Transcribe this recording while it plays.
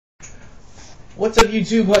What's up,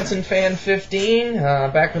 YouTube? Hudson Fan 15,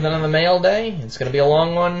 back with another mail day. It's going to be a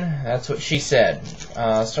long one. That's what she said.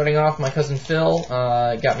 Starting off, my cousin Phil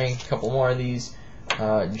got me a couple more of these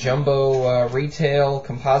jumbo retail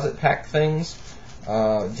composite pack things.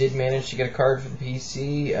 Did manage to get a card for the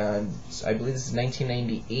PC. I believe this is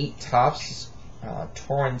 1998 Topps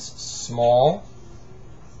Torrance Small.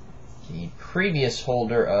 The previous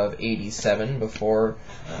holder of 87 before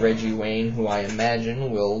Reggie Wayne, who I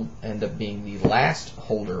imagine will end up being the last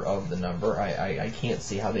holder of the number. I can't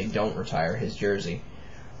see how they don't retire his jersey,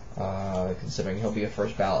 considering he'll be a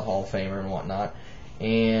first ballot Hall of Famer and whatnot.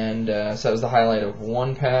 And so that was the highlight of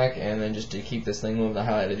one pack, and then just to keep this thing moving, the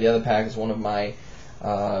highlight of the other pack is one of my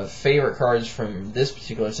favorite cards from this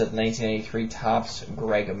particular set, the 1983 Topps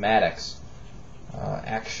Greg Maddox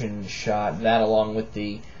action shot. That, along with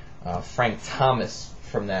the Frank Thomas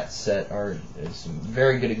from that set, are some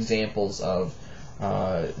very good examples of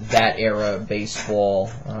that era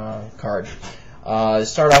baseball card.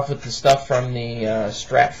 Start off with the stuff from the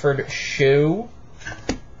Stratford show.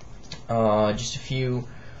 Just a few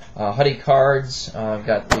Huddy cards. I've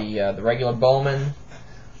got the regular Bowman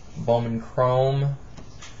Chrome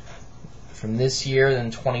from this year,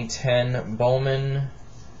 then 2010 Bowman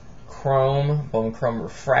Chrome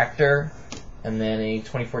Refractor, and then a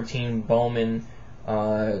 2014 Bowman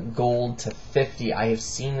Gold to 50. I have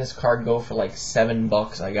seen this card go for like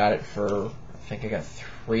 $7. I got it for, I think I got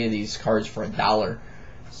 3 of these cards for $1.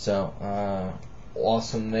 So,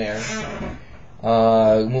 awesome there.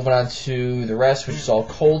 Moving on to the rest, which is all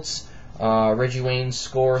Colts. Reggie Wayne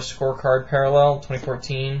scorecard parallel,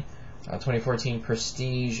 2014. 2014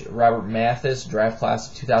 Prestige Robert Mathis, draft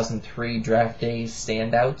class of 2003, draft day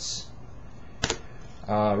standouts.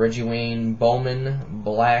 Reggie Wayne Bowman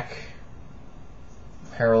black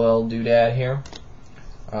parallel doodad here.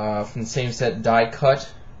 From the same set, die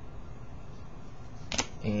cut,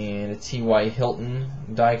 and a T.Y. Hilton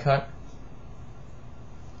die cut.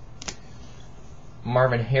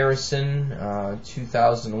 Marvin Harrison,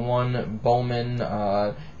 2001 Bowman.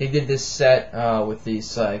 They did this set with these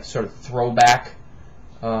sort of throwback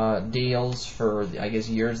deals for, I guess,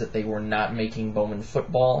 years that they were not making Bowman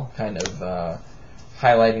football, kind of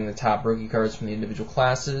highlighting the top rookie cards from the individual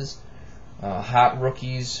classes. Hot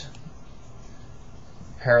Rookies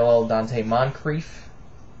parallel Dante Moncrief.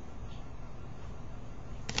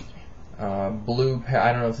 Blue,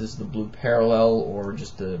 I don't know if this is the blue parallel or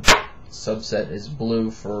just the subset is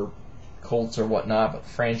blue for Colts or whatnot, but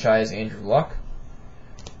franchise Andrew Luck.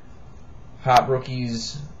 Hot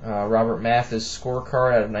Rookies Robert Mathis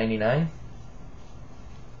scorecard out of 99.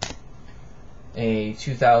 A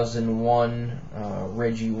 2001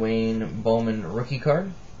 Reggie Wayne Bowman rookie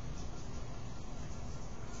card,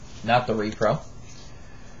 not the repro.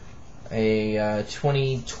 A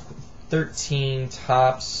 2013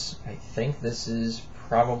 Topps, I think this is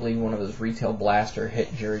probably one of those retail blaster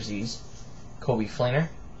hit jerseys, Kobe Fleener.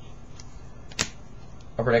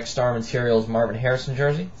 Upper Deck Star Materials Marvin Harrison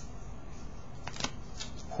jersey.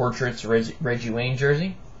 Portraits Reggie Wayne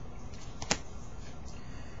jersey.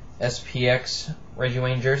 SPX Reggie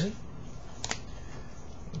Wayne jersey.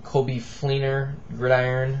 Kobe Fleener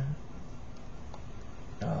gridiron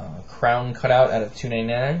crown cutout out of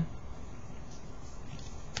 299.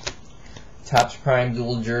 Topps Prime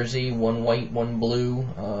dual jersey, 1 white, 1 blue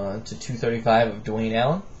to 235 of Dwayne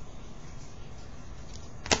Allen.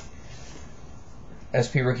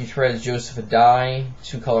 SP Rookie Threads Joseph Huddy,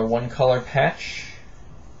 2-color, 1-color patch.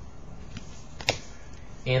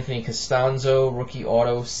 Anthony Costanzo rookie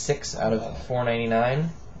auto 6 out of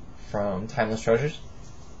 499 from Timeless Treasures.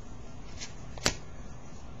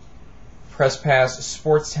 Press Pass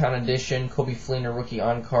Sportstown Edition Kobe Fleener rookie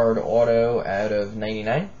on card auto out of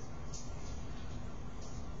 99.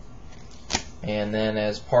 And then,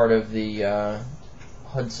 as part of the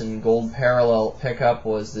Hudson Gold Parallel pickup,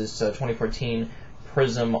 was this 2014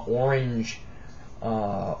 Prism Orange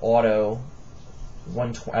auto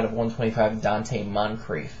out of 125 Dante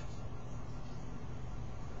Moncrief.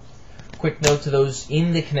 Quick note to those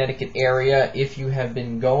in the Connecticut area: if you have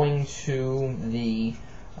been going to the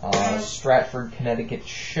Stratford, Connecticut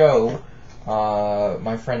show,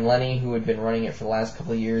 my friend Lenny, who had been running it for the last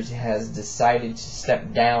couple of years, has decided to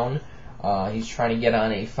step down. He's trying to get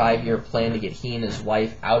on a 5-year plan to get he and his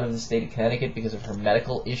wife out of the state of Connecticut because of her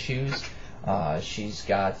medical issues. She's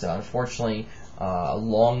got, unfortunately, a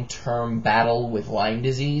long-term battle with Lyme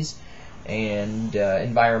disease, and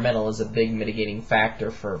environmental is a big mitigating factor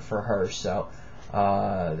for her. So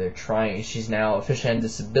they're trying. She's now officially on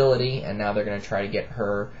disability, and now they're going to try to get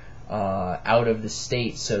her out of the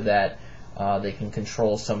state so that they can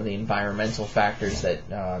control some of the environmental factors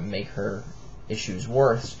that make her issues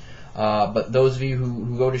worse. But those of you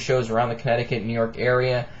who go to shows around the Connecticut, New York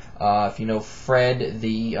area, if you know Fred,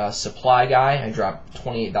 the supply guy, I dropped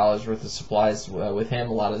 $28 worth of supplies with him.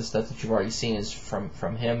 A lot of the stuff that you've already seen is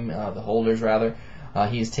from him, the holders rather.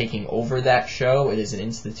 He is taking over that show. It is an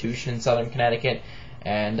institution in Southern Connecticut,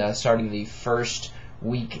 and starting the first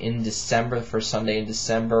week in December, the first Sunday in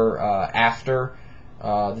December after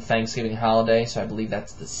the Thanksgiving holiday, so I believe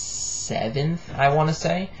that's the 7th, I want to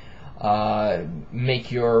say.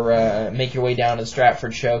 Make your way down to the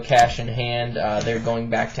Stratford show, cash in hand. They're going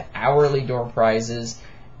back to hourly door prizes,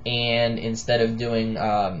 and instead of doing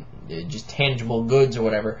just tangible goods or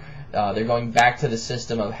whatever, they're going back to the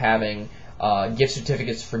system of having gift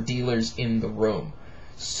certificates for dealers in the room.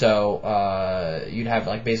 So you'd have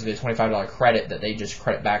like basically a $25 credit that they just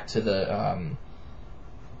credit back to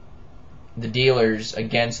the dealers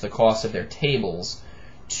against the cost of their tables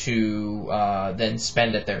to then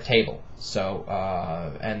spend at their table. So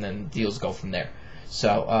and then deals go from there.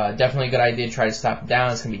 So definitely a good idea to try to stop it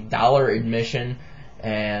down. It's gonna be $1 admission,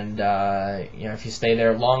 and you know, if you stay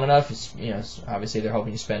there long enough, it's, you know, obviously they're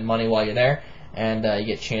hoping you spend money while you're there, and you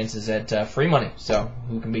get chances at free money. So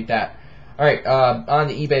who can beat that? All right, on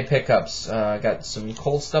the eBay pickups, got some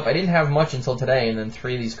cold stuff. I didn't have much until today, and then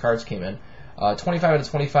 3 of these cards came in. 25 out of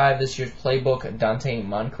 25 this year's playbook, Dante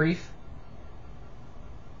Moncrief.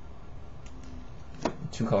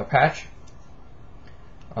 2-color patch.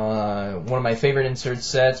 One of my favorite insert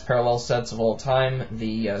sets, parallel sets of all time,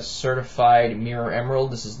 the certified Mirror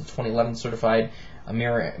Emerald. This is the 2011 certified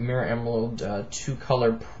Mirror Emerald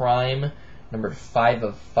 2-color prime, numbered 5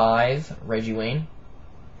 of 5, Reggie Wayne.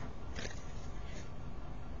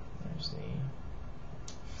 There's the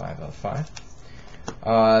 5 of 5.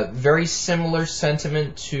 Very similar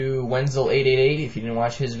sentiment to Wenzel888. If you didn't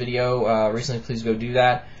watch his video recently, please go do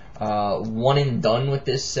that. One and done with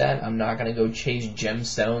this set. I'm not going to go chase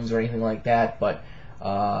gemstones or anything like that, but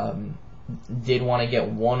did want to get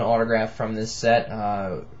one autograph from this set.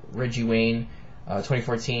 Reggie Wayne,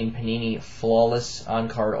 2014 Panini Flawless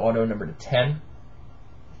on-card auto number 10.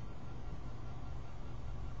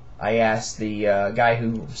 I asked the guy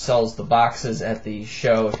who sells the boxes at the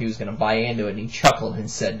show if he was going to buy into it, and he chuckled and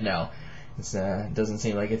said no. It doesn't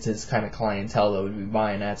seem like it's his kind of clientele that would be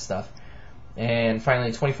buying that stuff. And finally,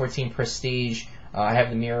 2014 Prestige. I have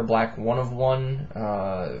the Mirror Black 1 of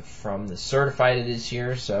 1 from the certified this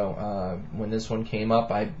year, so when this one came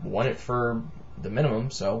up, I won it for the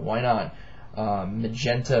minimum, so why not?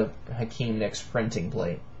 Magenta Hakeem Nicks printing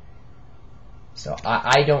plate. So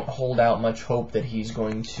I don't hold out much hope that he's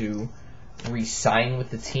going to re-sign with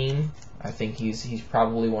the team. I think he's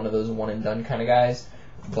probably one of those one and done kind of guys,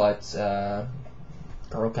 but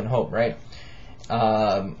girl can hope, right?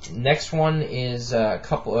 Next one is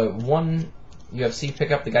one UFC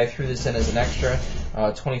pickup. The guy threw this in as an extra.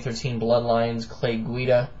 2013 Bloodlines Clay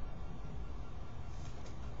Guida.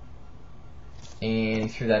 And he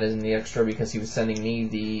threw that in the extra because he was sending me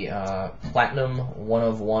the Platinum 1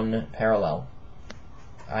 of 1 parallel.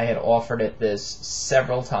 I had offered it this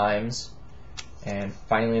several times, and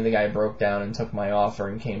finally the guy broke down and took my offer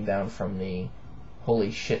and came down from the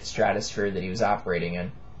holy shit stratosphere that he was operating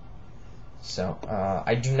in. So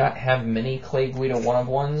I do not have many Clay Guida 1 of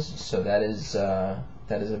 1s, so that is a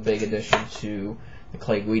big addition to the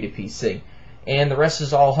Clay Guida PC. And the rest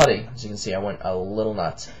is all Huddy. As you can see, I went a little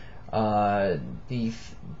nuts. The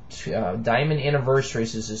Diamond Anniversary,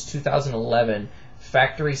 so this is 2011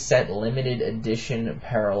 Factory Set Limited Edition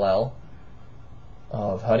Parallel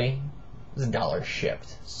of Huddy. It was $1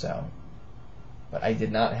 shipped, so. But I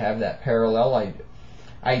did not have that parallel.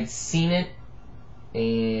 I'd seen it,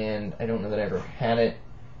 and I don't know that I ever had it.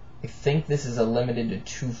 I think this is a limited to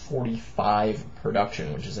 245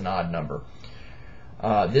 production, which is an odd number.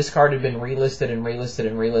 This card had been relisted and relisted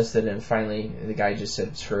and relisted, and finally the guy just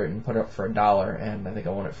said screw it and put it up for $1, and I think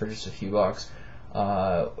I won it for just a few bucks.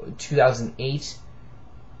 2008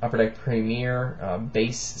 Upper Deck Premier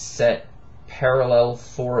base set parallel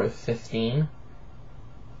 4 of 15.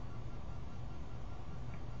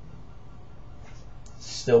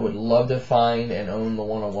 Still would love to find and own the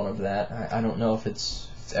 1 of 1 of that. I don't know if it's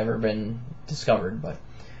ever been discovered, but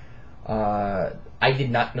I did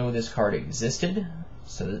not know this card existed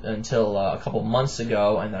until a couple months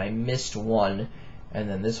ago, and then I missed one, and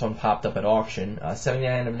then this one popped up at auction.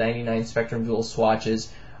 79 of 99 Spectrum Dual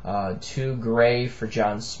swatches, 2 gray for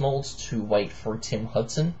John Smoltz, 2 white for Tim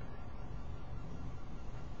Hudson.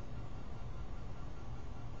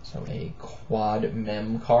 So a quad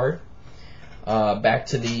mem card. Back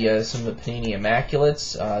to the some of the Panini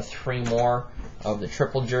Immaculates. 3 more of the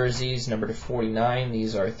triple jerseys, number to 49.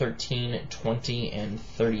 These are 13, 20, and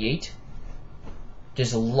 38.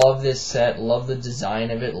 Just love this set, love the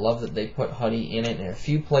design of it, love that they put Huddy in it in a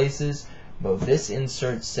few places, both this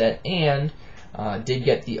insert set and did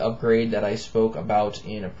get the upgrade that I spoke about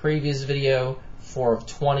in a previous video, 4 of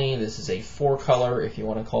 20. This is a 4-color, if you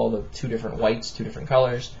want to call the 2 different whites, 2 different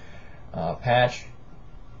colors, patch.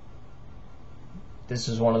 This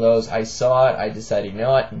is one of those, I saw it, I decided, you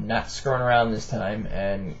know what, not screwing around this time,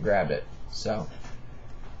 and grabbed it. So,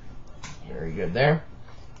 very good there.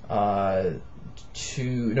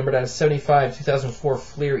 Numbered out of 75, 2004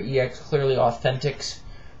 Fleer EX Clearly Authentics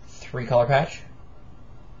 3-color patch.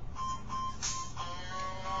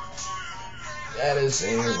 That is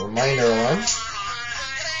a reminder alarm.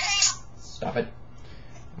 Stop it.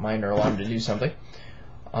 Reminder alarm to do something.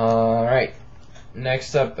 Alright.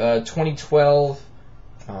 Next up, 2012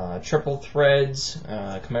 Triple Threads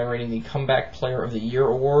commemorating the Comeback Player of the Year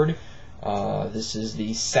Award. This is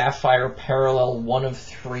the Sapphire Parallel 1 of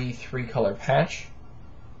 3 3-color patch.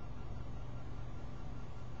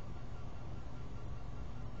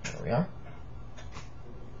 There we are.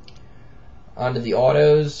 On to the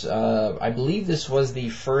autos. I believe this was the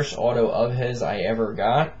first auto of his I ever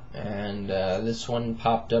got, and this one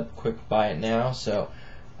popped up quick buy it now, so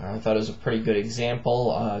I thought it was a pretty good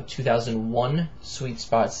example. 2001 Sweet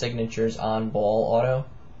Spot Signatures on ball auto.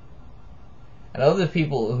 And I love the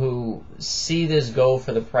people who see this go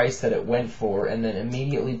for the price that it went for and then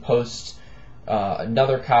immediately post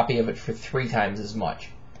another copy of it for 3 times as much.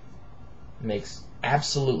 It makes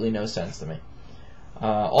absolutely no sense to me.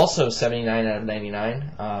 Also 79 out of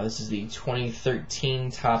 99. This is the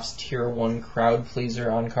 2013 Topps Tier 1 Crowd Pleaser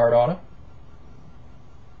on card auto.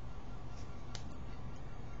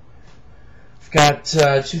 We've got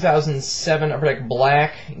 2007 Upper Deck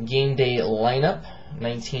Black Game Day Lineup.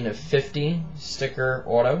 19 of 50 sticker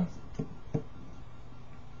auto.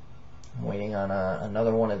 I'm waiting on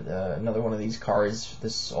another one of these cards.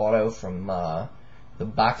 This auto from the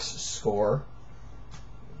box score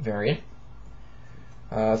variant.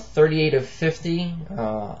 38 of 50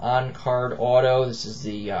 on card auto. This is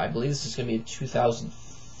the I believe this is going to be a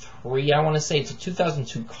 2003. I want to say it's a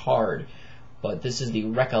 2002 card, but this is the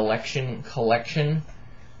Recollection Collection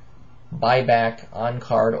buyback on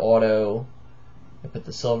card auto. I put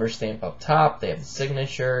the silver stamp up top. They have the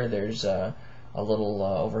signature. There's a little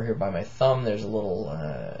over here by my thumb. There's a little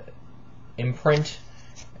imprint,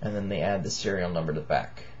 and then they add the serial number to the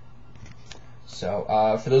back. So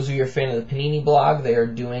for those of you who are a fan of the Panini blog, they are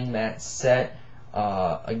doing that set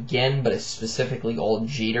again, but it's specifically all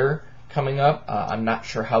Jeter coming up. I'm not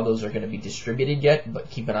sure how those are going to be distributed yet,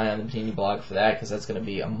 but keep an eye on the Panini blog for that, because that's going to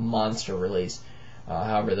be a monster release.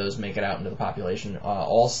 However those make it out into the population.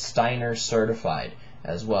 All Steiner certified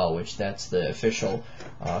as well, which that's the official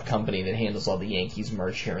company that handles all the Yankees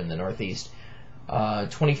merch here in the Northeast.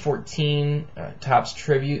 2014 Topps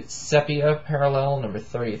Tribute Sepia Parallel number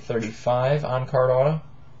 30 of 35 on card auto.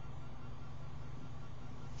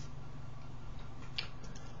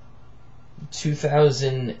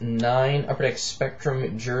 (2009) Upper Deck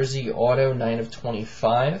Spectrum Jersey Auto 9 of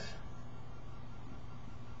 25.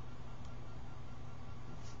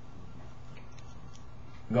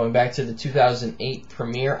 Going back to the 2008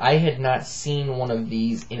 premiere, I had not seen one of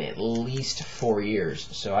these in at least 4 years,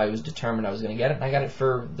 so I was determined I was going to get it, and I got it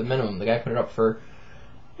for the minimum. The guy put it up for,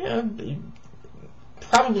 you know,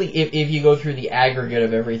 probably if you go through the aggregate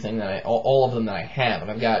of everything that all of them that I have, and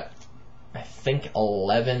I've got, I think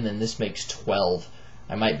 11, and this makes 12.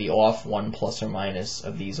 I might be off 1 plus or minus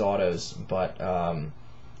of these autos, but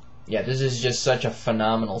yeah, this is just such a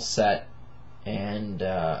phenomenal set. And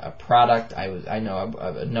a product I know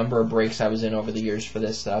a number of breaks I was in over the years for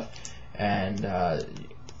this stuff, and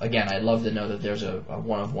again, I'd love to know that there's a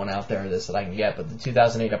 1 of 1 out there of this that I can get. But the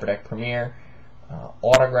 2008 Upper Deck Premiere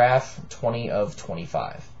autograph 20 of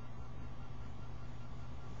 25.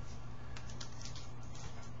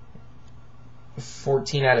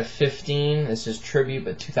 (14 out of 15). This is Tribute,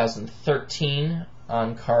 but 2013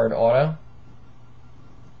 on card auto.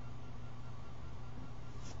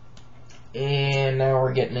 And now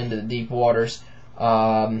we're getting into the deep waters.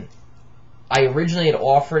 I originally had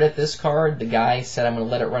offered at this card. The guy said I'm going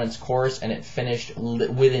to let it run its course, and it finished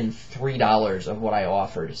within $3 of what I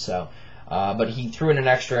offered. So, but he threw in an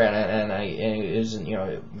extra, and he was, you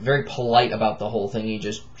know, very polite about the whole thing. He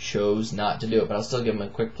just chose not to do it. But I'll still give him a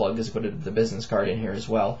quick plug because I put the business card in here as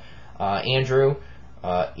well. Andrew,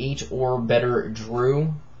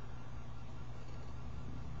 8torbetterdrew.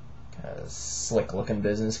 Slick looking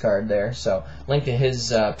business card there. So link to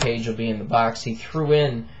his page will be in the box. He threw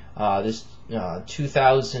in this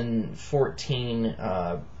 2014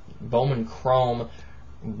 Bowman Chrome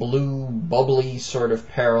blue bubbly sort of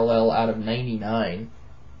parallel out of '99.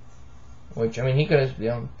 Which, I mean, he could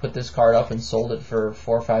have put this card up and sold it for $4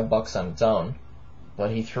 or $5 on its own, but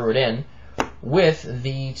he threw it in with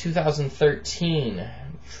the 2013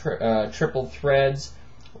 Triple Threads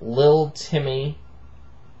Lil Timmy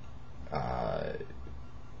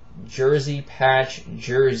jersey patch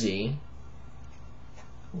jersey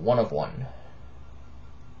 1 of 1.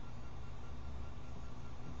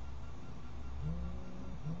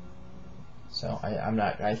 So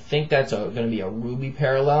I think that's going to be a ruby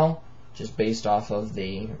parallel, just based off of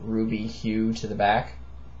the ruby hue to the back.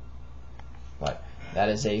 But that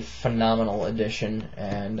is a phenomenal addition,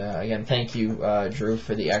 and again, thank you, Drew,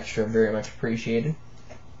 for the extra. Very much appreciated.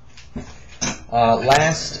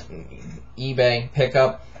 Last eBay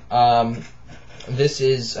pickup. This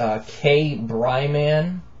is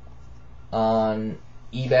kabryman on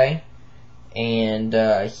eBay, and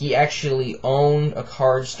he actually owned a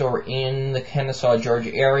card store in the Kennesaw,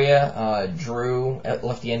 Georgia area. Drew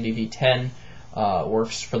left the NDV 10,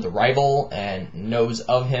 works for the rival and knows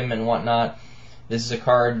of him and whatnot. This is a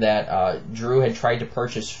card that Drew had tried to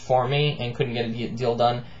purchase for me and couldn't get a deal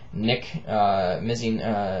done. Nick Mizzy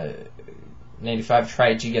 95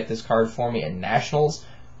 tried to get this card for me at Nationals,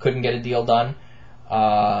 couldn't get a deal done.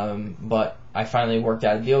 But I finally worked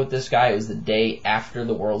out a deal with this guy. It was the day after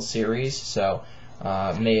the World Series, so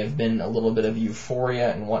may have been a little bit of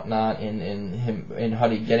euphoria and whatnot in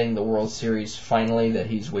Huddy getting the World Series finally that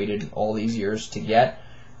he's waited all these years to get.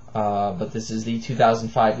 But this is the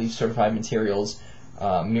 2005 Leaf Certified Materials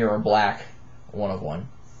Mirror Black 1 of 1.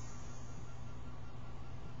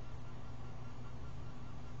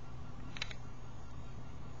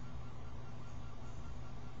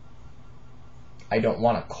 I don't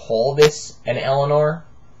want to call this an Eleanor,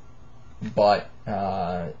 but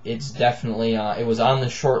it's definitely, it was on the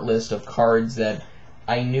short list of cards that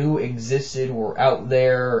I knew existed, were out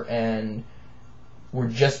there, and were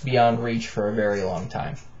just beyond reach for a very long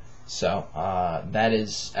time. So that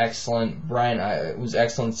is excellent. Bryan, it was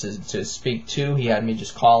excellent to speak to. He had me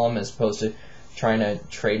just call him as opposed to trying to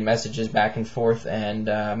trade messages back and forth, and it's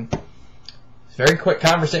a very quick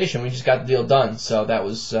conversation. We just got the deal done, so that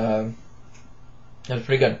was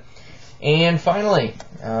pretty good. And finally,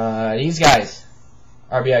 these guys,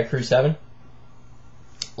 RbiCru7.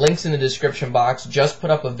 Links in the description box. Just put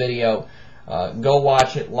up a video. Go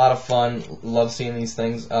watch it. A lot of fun. Love seeing these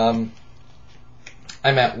things.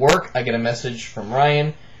 I'm at work. I get a message from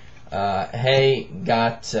Ryan. Hey,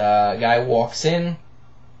 guy walks in,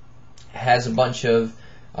 has a bunch of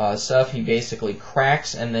stuff he basically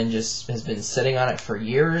cracks, and then just has been sitting on it for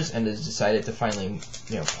years, and has decided to finally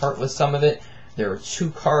part with some of it. There are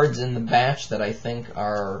 2 cards in the batch that I think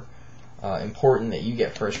are important that you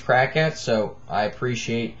get first crack at, so I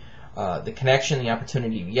appreciate the connection, the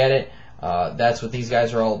opportunity to get it. That's what these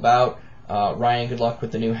guys are all about. Ryan, good luck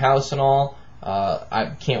with the new house and all.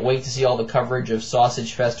 I can't wait to see all the coverage of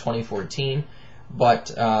Sausage Fest 2014.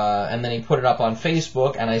 And then he put it up on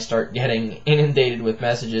Facebook, and I start getting inundated with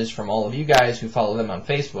messages from all of you guys who follow them on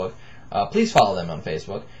Facebook. Please follow them on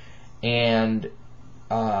Facebook. And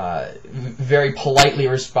very politely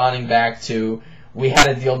responding back to, we had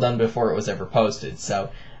a deal done before it was ever posted.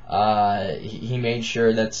 So he made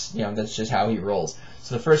sure that's just how he rolls.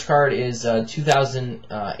 So the first card is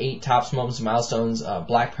 2008 Topps Moments and Milestones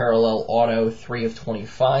Black Parallel Auto 3 of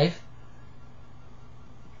 25.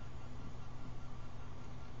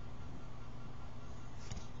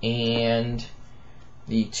 And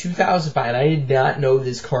the 2005, and I did not know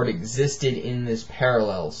this card existed in this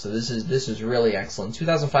parallel, so this is really excellent.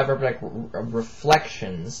 2005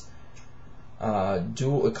 Reflections,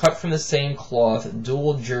 cut from the same cloth,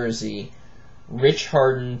 dual jersey, Rich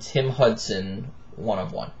Harden, Tim Hudson, 1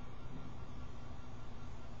 of 1.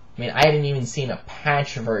 I mean, I hadn't even seen a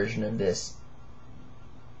patch version of this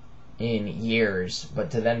in years,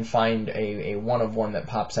 but to then find a 1 of 1 that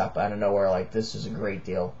pops up out of nowhere like this is a great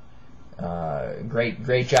deal.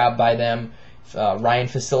 Great job by them. Ryan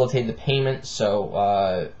facilitated the payment,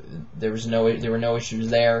 so there were no issues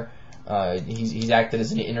there. He's acted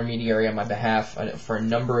as an intermediary on my behalf for a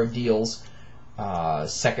number of deals.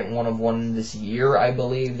 Second 1 of 1 this year, I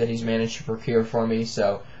believe, that he's managed to procure for me.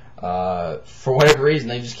 So for whatever reason,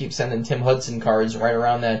 they just keep sending Tim Hudson cards right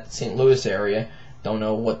around that St. Louis area. Don't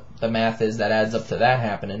know what the math is that adds up to that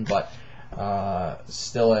happening, but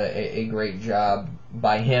still a great job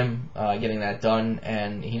by him getting that done.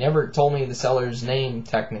 And he never told me the seller's name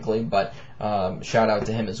technically, but shout out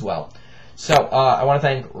to him as well. So I want to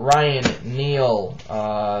thank Ryan, Neil,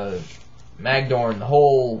 Magdorn, the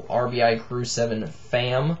whole RbiCru7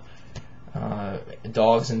 fam.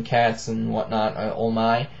 dogs and cats and whatnot. Oh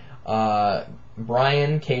my.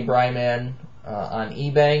 Bryan, kabryman on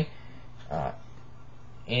eBay.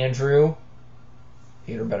 Andrew,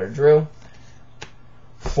 eightorbetterdrew,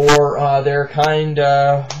 for their kind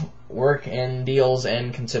work and deals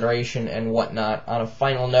and consideration and whatnot. On a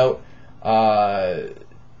final note, I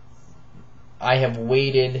have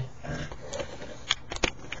waited.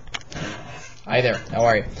 Hi there, how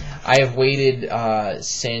are you? I have waited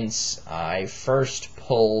since I first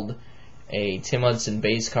pulled a Tim Hudson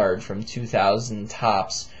base card from 2000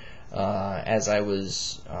 Topps as I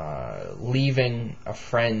was leaving a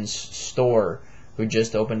friend's store who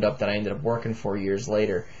just opened up that I ended up working for years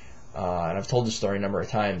later. And I've told the story a number of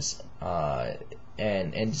times,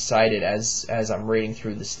 and decided as I'm reading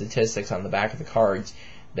through the statistics on the back of the cards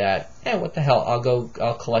that, what the hell,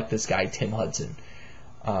 I'll collect this guy Tim Hudson.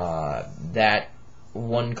 That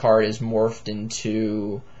one card is morphed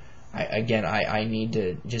into, I need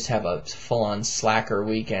to just have a full-on slacker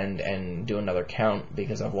weekend and do another count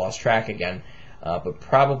because I've lost track again, but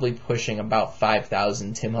probably pushing about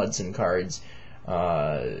 5,000 Tim Hudson cards,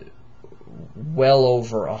 well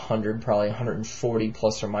over 100, probably 140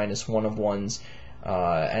 plus or minus one of ones,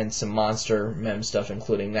 and some monster mem stuff,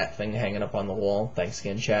 including that thing hanging up on the wall. Thanks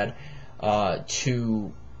again, Chad.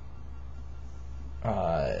 To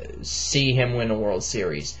see him win a World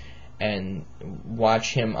Series and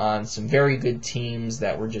watch him on some very good teams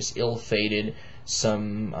that were just ill-fated,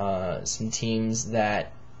 some teams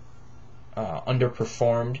that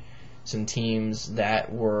underperformed, some teams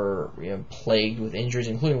that were plagued with injuries,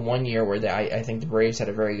 including one year where I think the Braves had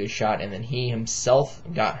a very good shot, and then he himself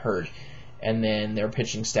got hurt, and then their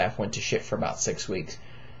pitching staff went to shit for about 6 weeks.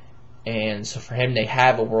 And so for him to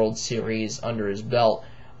have a World Series under his belt,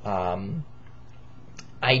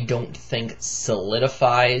 I don't think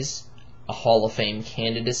solidifies a Hall of Fame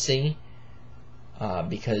candidacy,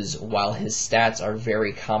 because while his stats are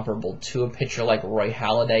very comparable to a pitcher like Roy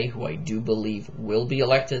Halladay, who I do believe will be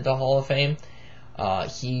elected to the Hall of Fame,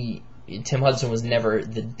 Tim Hudson was never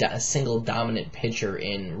a single dominant pitcher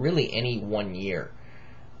in really any one year,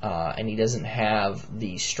 and he doesn't have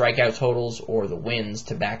the strikeout totals or the wins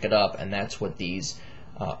to back it up, and that's what these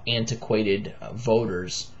antiquated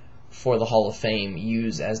voters for the Hall of Fame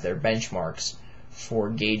use as their benchmarks for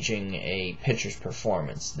gauging a pitcher's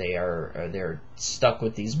performance. They're stuck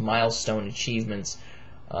with these milestone achievements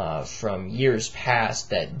from years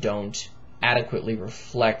past that don't adequately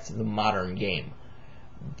reflect the modern game.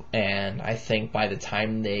 And I think by the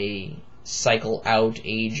time they cycle out,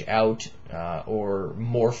 age out, or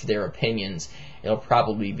morph their opinions, it'll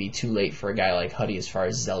probably be too late for a guy like Huddy as far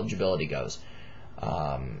as his eligibility goes.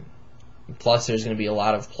 Plus, there's going to be a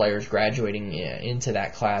lot of players graduating into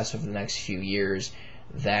that class over the next few years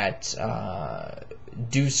that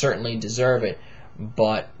do certainly deserve it,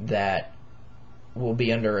 but that will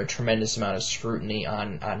be under a tremendous amount of scrutiny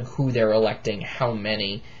on who they're electing, how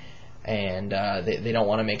many, and they don't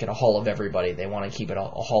want to make it a Hall of Everybody. They want to keep it a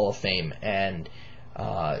Hall of Fame. And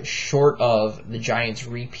short of the Giants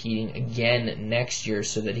repeating again next year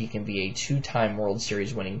so that he can be a two-time World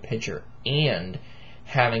Series winning pitcher and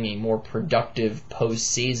having a more productive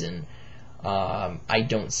postseason, I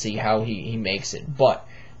don't see how he makes it. But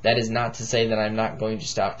that is not to say that I'm not going to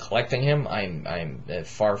stop collecting him. I'm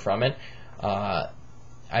far from it.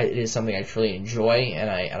 It is something I truly enjoy, and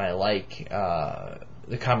I like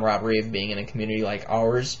the camaraderie of being in a community like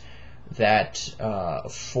ours that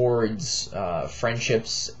affords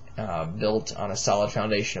friendships built on a solid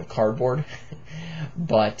foundation of cardboard.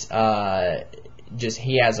 But just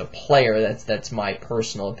he as a player, that's my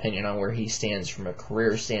personal opinion on where he stands from a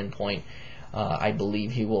career standpoint. I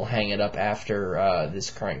believe he will hang it up after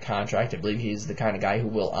this current contract. I believe he's the kind of guy who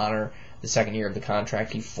will honor the second year of the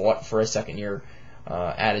contract. He fought for a second year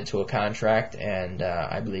added to a contract, and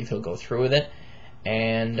I believe he'll go through with it.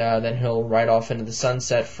 And then he'll ride off into the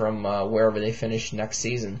sunset from wherever they finish next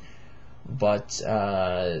season. But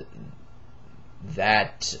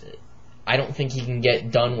that, I don't think he can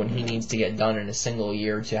get done when he needs to get done in a single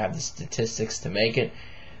year to have the statistics to make it.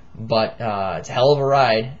 But it's a hell of a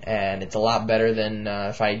ride, and it's a lot better than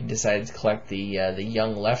if I decided to collect the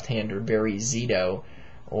young left-hander Barry Zito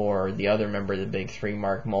or the other member of the Big Three,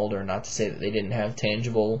 Mark Mulder. Not to say that they didn't have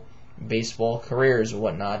tangible baseball careers or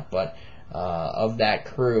whatnot, but of that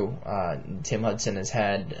crew, Tim Hudson has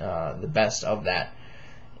had the best of that.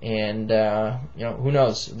 And who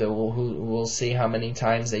knows? We'll see how many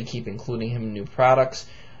times they keep including him in new products.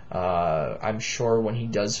 I'm sure when he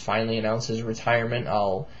does finally announce his retirement,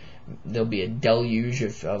 there'll be a deluge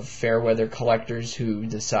of fair weather collectors who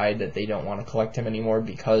decide that they don't want to collect him anymore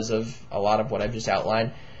because of a lot of what I've just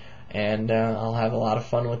outlined. and I'll have a lot of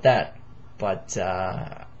fun with that. But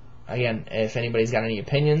again, if anybody's got any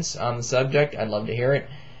opinions on the subject, I'd love to hear it,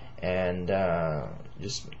 and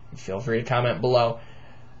just feel free to comment below.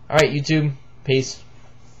 Alright, YouTube, peace.